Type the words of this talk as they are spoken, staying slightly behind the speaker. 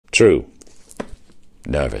True.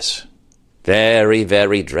 Nervous. Very,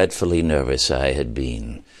 very dreadfully nervous I had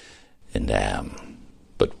been, and am.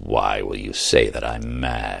 But why will you say that I'm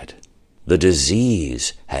mad? The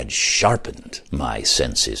disease had sharpened my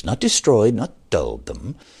senses, not destroyed, not dulled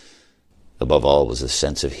them. Above all was the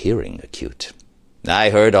sense of hearing acute.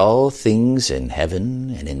 I heard all things in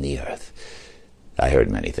heaven and in the earth. I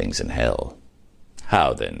heard many things in hell.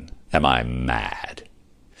 How, then, am I mad?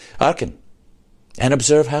 Hearken, and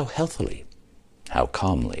observe how healthily, how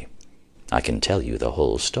calmly, I can tell you the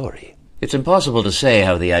whole story. It's impossible to say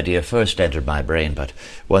how the idea first entered my brain, but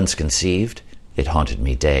once conceived, it haunted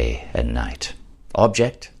me day and night.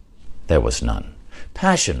 Object? There was none.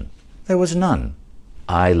 Passion? There was none.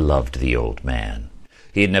 I loved the old man.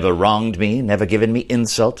 He had never wronged me, never given me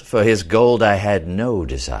insult. For his gold I had no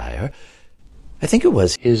desire. I think it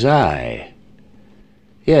was his eye.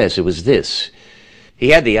 Yes, it was this. He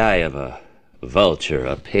had the eye of a vulture,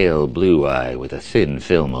 a pale blue eye with a thin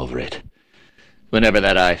film over it. Whenever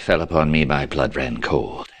that eye fell upon me, my blood ran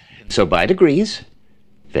cold. So by degrees,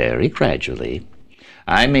 very gradually,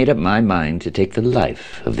 I made up my mind to take the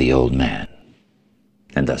life of the old man,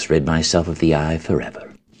 and thus rid myself of the eye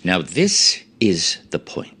forever. Now this is the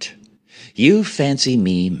point. You fancy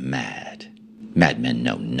me mad. Madmen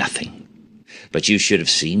know nothing. But you should have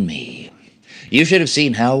seen me. You should have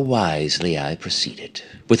seen how wisely I proceeded,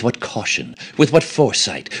 with what caution, with what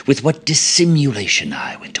foresight, with what dissimulation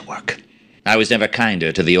I went to work. I was never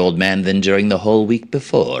kinder to the old man than during the whole week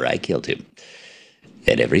before I killed him.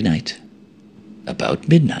 And every night, about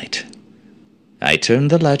midnight, I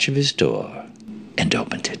turned the latch of his door and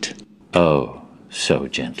opened it. Oh, so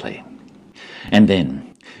gently. And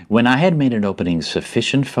then, when I had made an opening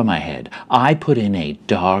sufficient for my head, I put in a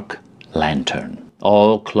dark lantern,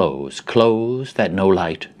 all closed that no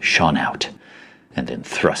light shone out, and then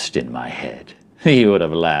thrust in my head. You would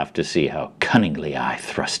have laughed to see how cunningly I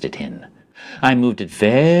thrust it in. I moved it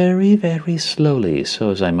very, very slowly,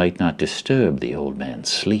 so as I might not disturb the old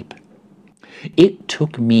man's sleep. It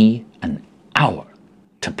took me an hour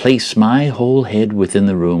to place my whole head within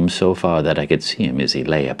the room so far that I could see him as he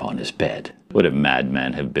lay upon his bed. Would a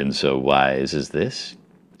madman have been so wise as this?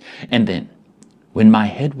 And then, when my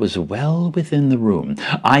head was well within the room,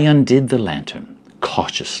 I undid the lantern,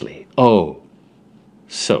 cautiously. Oh,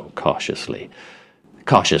 so cautiously.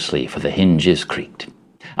 Cautiously, for the hinges creaked.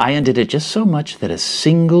 I undid it just so much that a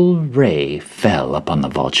single ray fell upon the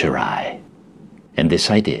vulture eye. And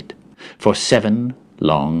this I did for 7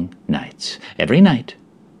 long nights, every night,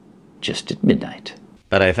 just at midnight.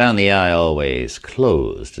 But I found the eye always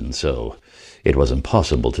closed, and so it was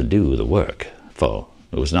impossible to do the work, for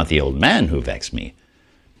it was not the old man who vexed me,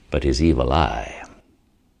 but his evil eye.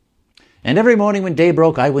 And every morning when day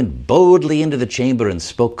broke, I went boldly into the chamber and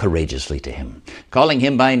spoke courageously to him, calling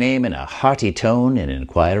him by name in a hearty tone and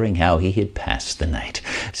inquiring how he had passed the night.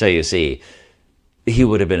 So you see, he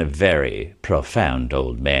would have been a very profound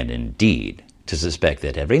old man indeed to suspect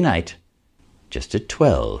that every night, just at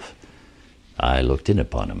 12, I looked in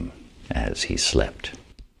upon him as he slept.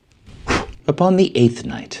 Upon the 8th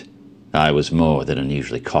night, I was more than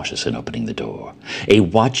unusually cautious in opening the door. A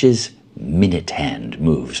watch's minute hand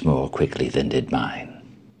moves more quickly than did mine.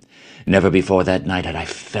 Never before that night had I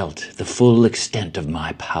felt the full extent of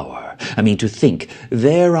my power. I mean, to think,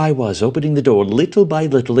 there I was opening the door little by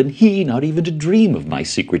little, and he not even to dream of my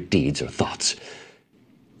secret deeds or thoughts.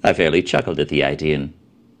 I fairly chuckled at the idea, and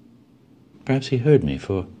perhaps he heard me,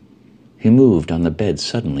 for he moved on the bed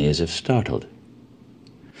suddenly as if startled.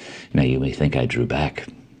 Now you may think I drew back,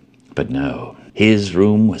 but no. His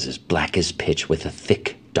room was as black as pitch with a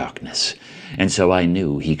thick darkness, and so I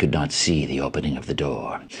knew he could not see the opening of the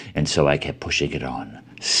door, and so I kept pushing it on,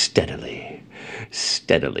 steadily,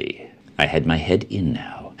 steadily. I had my head in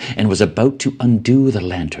now, and was about to undo the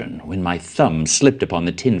lantern, when my thumb slipped upon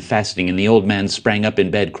the tin fastening, and the old man sprang up in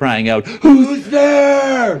bed, crying out, "Who's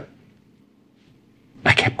there?"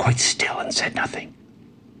 I kept quite still and said nothing.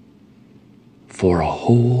 For a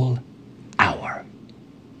whole hour,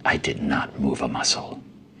 I did not move a muscle.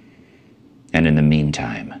 And in the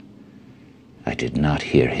meantime, I did not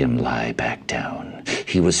hear him lie back down.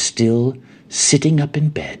 He was still sitting up in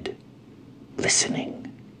bed,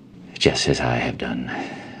 listening, just as I have done,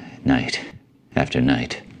 night after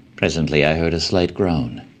night. Presently I heard a slight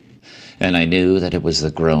groan, and I knew that it was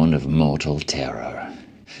the groan of mortal terror.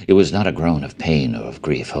 It was not a groan of pain or of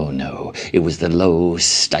grief, oh no. It was the low,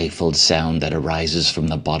 stifled sound that arises from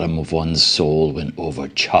the bottom of one's soul when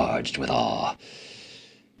overcharged with awe.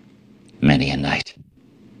 Many a night,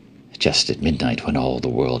 just at midnight when all the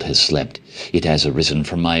world has slept, it has arisen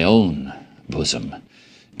from my own bosom,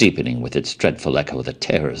 deepening with its dreadful echo the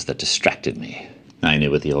terrors that distracted me. I knew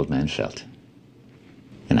what the old man felt,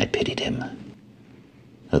 and I pitied him,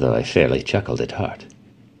 although I fairly chuckled at heart.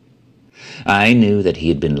 I knew that he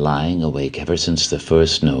had been lying awake ever since the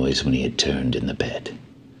first noise when he had turned in the bed.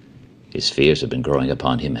 His fears had been growing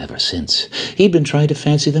upon him ever since. He'd been trying to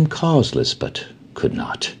fancy them causeless, but could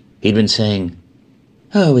not. He'd been saying,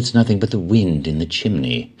 "Oh, it's nothing but the wind in the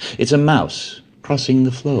chimney. It's a mouse crossing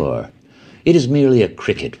the floor. It is merely a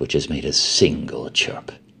cricket which has made a single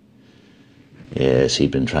chirp." Yes, he'd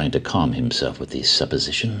been trying to calm himself with these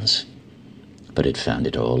suppositions, but had found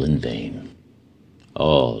it all in vain.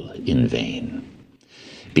 All in vain.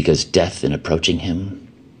 Because death, in approaching him,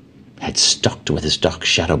 had stalked with his dark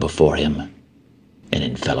shadow before him and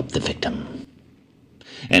enveloped the victim.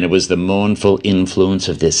 And it was the mournful influence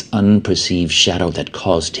of this unperceived shadow that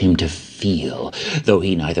caused him to feel, though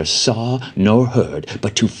he neither saw nor heard,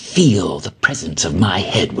 but to feel the presence of my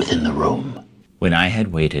head within the room. When I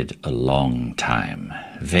had waited a long time,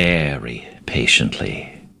 very patiently,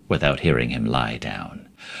 without hearing him lie down,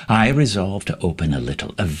 I resolved to open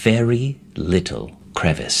a very little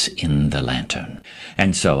crevice in the lantern,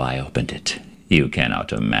 and so I opened it. You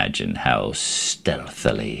cannot imagine how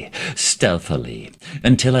stealthily,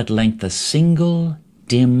 until at length a single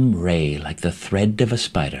dim ray like the thread of a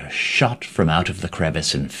spider shot from out of the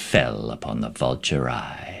crevice and fell upon the vulture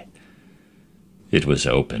eye. It was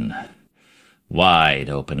open, wide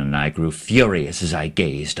open, and I grew furious as I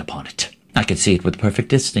gazed upon it. I could see it with perfect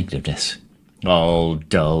distinctiveness, all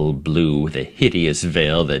dull blue with a hideous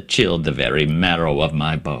veil that chilled the very marrow of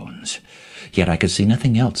my bones. Yet I could see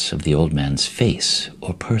nothing else of the old man's face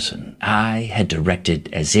or person. I had directed,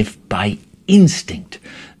 as if by instinct,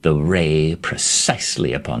 the ray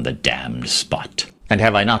precisely upon the damned spot. And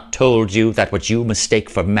have I not told you that what you mistake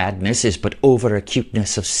for madness is but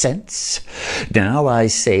over-acuteness of sense? Now I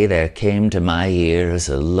say there came to my ears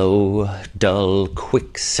a low, dull,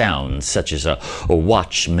 quick sound, such as a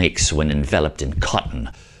watch makes when enveloped in cotton.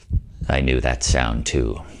 I knew that sound,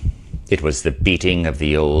 too. It was the beating of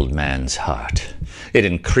the old man's heart. It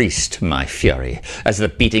increased my fury, as the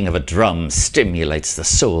beating of a drum stimulates the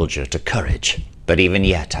soldier to courage. But even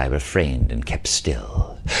yet I refrained and kept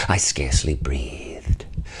still. I scarcely breathed.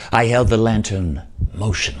 I held the lantern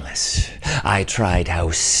motionless. I tried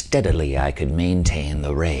how steadily I could maintain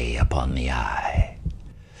the ray upon the eye.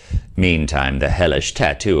 Meantime, the hellish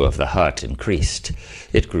tattoo of the heart increased.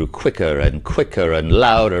 It grew quicker and quicker and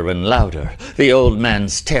louder. The old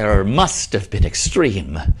man's terror must have been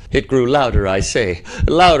extreme. It grew louder, I say,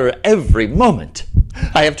 louder every moment.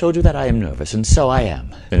 I have told you that I am nervous, and so I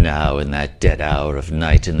am. And now, in that dead hour of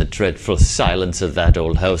night, in the dreadful silence of that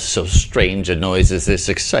old house, so strange a noise as this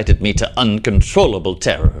excited me to uncontrollable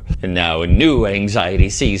terror. And now a new anxiety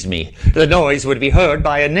seized me. The noise would be heard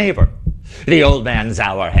by a neighbor. The old man's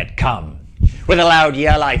hour had come. With a loud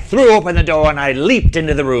yell, I threw open the door and I leaped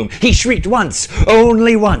into the room. He shrieked once,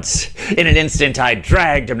 only once. In an instant, I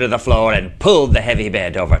dragged him to the floor and pulled the heavy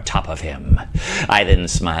bed over top of him. I then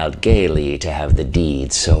smiled gaily to have the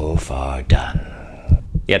deed so far done.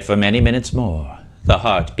 Yet for many minutes more, the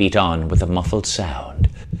heart beat on with a muffled sound.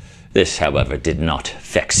 This, however, did not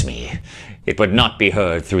vex me. It would not be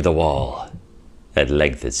heard through the wall. At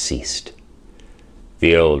length it ceased.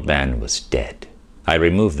 The old man was dead. I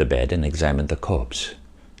removed the bed and examined the corpse.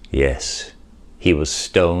 Yes, he was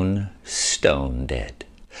stone dead.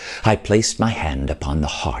 I placed my hand upon the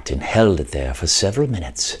heart and held it there for several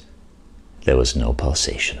minutes. There was no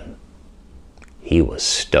pulsation. He was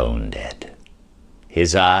stone dead.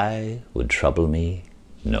 His eye would trouble me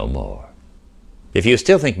no more. If you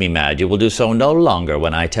still think me mad, you will do so no longer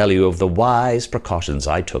when I tell you of the wise precautions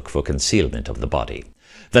I took for concealment of the body.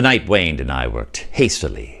 The night waned and I worked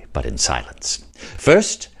hastily, but in silence.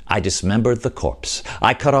 First, I dismembered the corpse.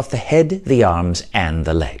 I cut off the head, the arms, and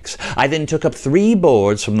the legs. I then took up 3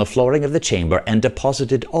 boards from the flooring of the chamber and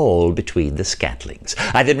deposited all between the scantlings.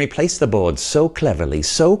 I then replaced the boards so cleverly,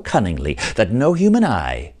 so cunningly, that no human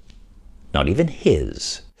eye, not even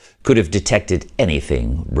his, could have detected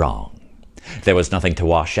anything wrong. There was nothing to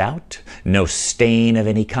wash out, no stain of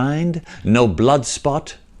any kind, no blood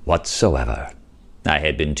spot whatsoever. I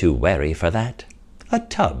had been too wary for that. A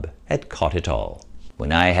tub had caught it all.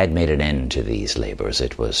 When I had made an end to these labors,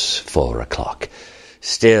 it was 4 o'clock,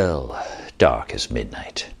 still dark as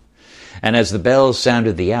midnight. And as the bells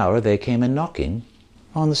sounded the hour, there came a knocking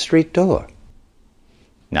on the street door.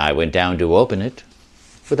 I went down to open it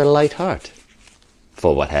with a light heart,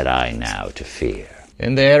 for what had I now to fear?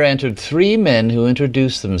 And there entered 3 men who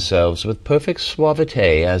introduced themselves with perfect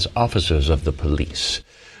suavity as officers of the police.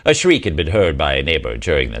 A shriek had been heard by a neighbor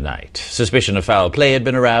during the night. Suspicion of foul play had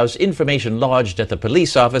been aroused, information lodged at the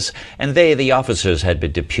police office, and the officers, had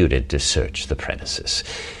been deputed to search the premises.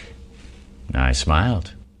 I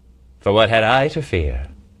smiled. For what had I to fear?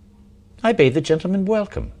 I bade the gentleman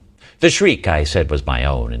welcome. The shriek, I said, was my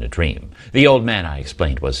own in a dream. The old man, I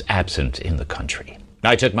explained, was absent in the country.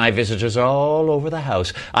 I took my visitors all over the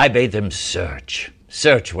house. I bade them search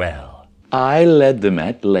well. I led them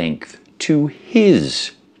at length to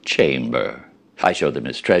his chamber. I showed them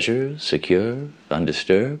his treasures, secure,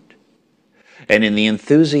 undisturbed. And in the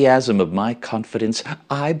enthusiasm of my confidence,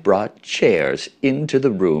 I brought chairs into the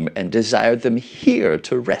room and desired them here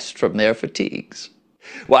to rest from their fatigues,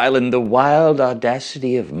 while in the wild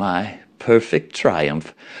audacity of my perfect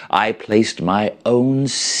triumph, I placed my own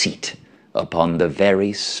seat upon the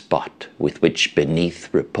very spot with which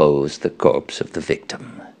beneath reposed the corpse of the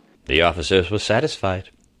victim. The officers were satisfied.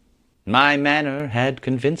 My manner had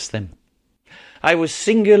convinced them. I was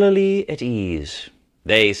singularly at ease.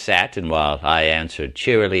 They sat, and while I answered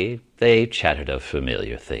cheerily, they chattered of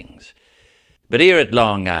familiar things. But ere it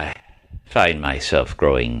long, I find myself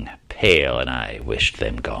growing pale, and I wished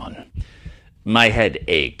them gone. My head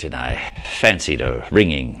ached, and I fancied a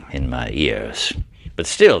ringing in my ears. But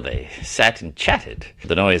still they sat and chatted.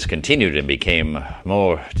 The noise continued and became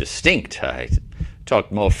more distinct. I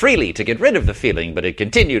talked more freely to get rid of the feeling, but it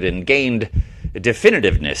continued and gained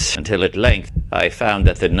definitiveness until at length I found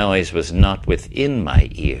that the noise was not within my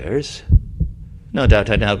ears. No doubt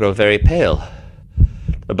I now grow very pale.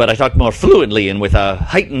 But I talked more fluently and with a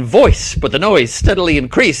heightened voice, but the noise steadily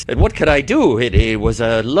increased. And what could I do? It was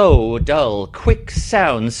a low, dull, quick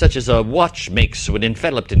sound, such as a watch makes when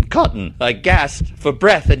enveloped in cotton. I gasped for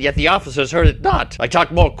breath, and yet the officers heard it not. I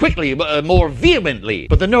talked more quickly, more vehemently,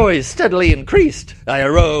 but the noise steadily increased. I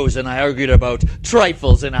arose and I argued about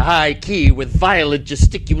trifles in a high key with violent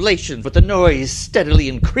gesticulation, but the noise steadily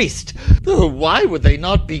increased. Oh, why would they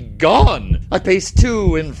not be gone? I paced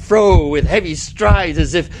to and fro with heavy strides,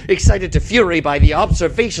 as if excited to fury by the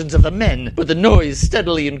observations of the men, but the noise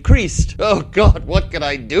steadily increased. Oh God, what could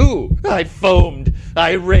I do? I foamed,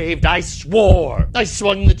 I raved, I swore. I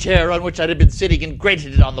swung the chair on which I had been sitting and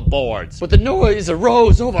grated it on the boards, but the noise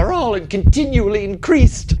arose over all and continually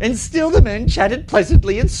increased, and still the men chatted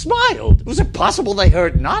pleasantly and smiled. Was it possible they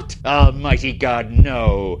heard not? Almighty God,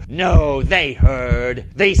 no, they heard,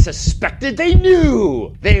 they suspected, they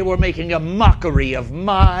knew. They were making a mockery of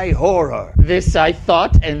my horror. This I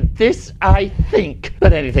thought, and this I think,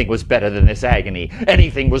 that anything was better than this agony.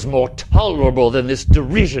 Anything was more tolerable than this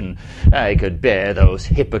derision. I could bear those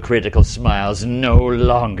hypocritical smiles no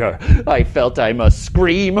longer. I felt I must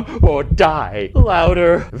scream or die.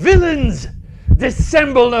 Louder. Villains!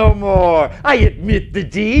 Dissemble no more. I admit the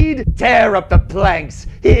deed. Tear up the planks.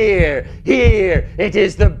 Here, it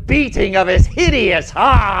is the beating of his hideous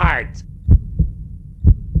heart.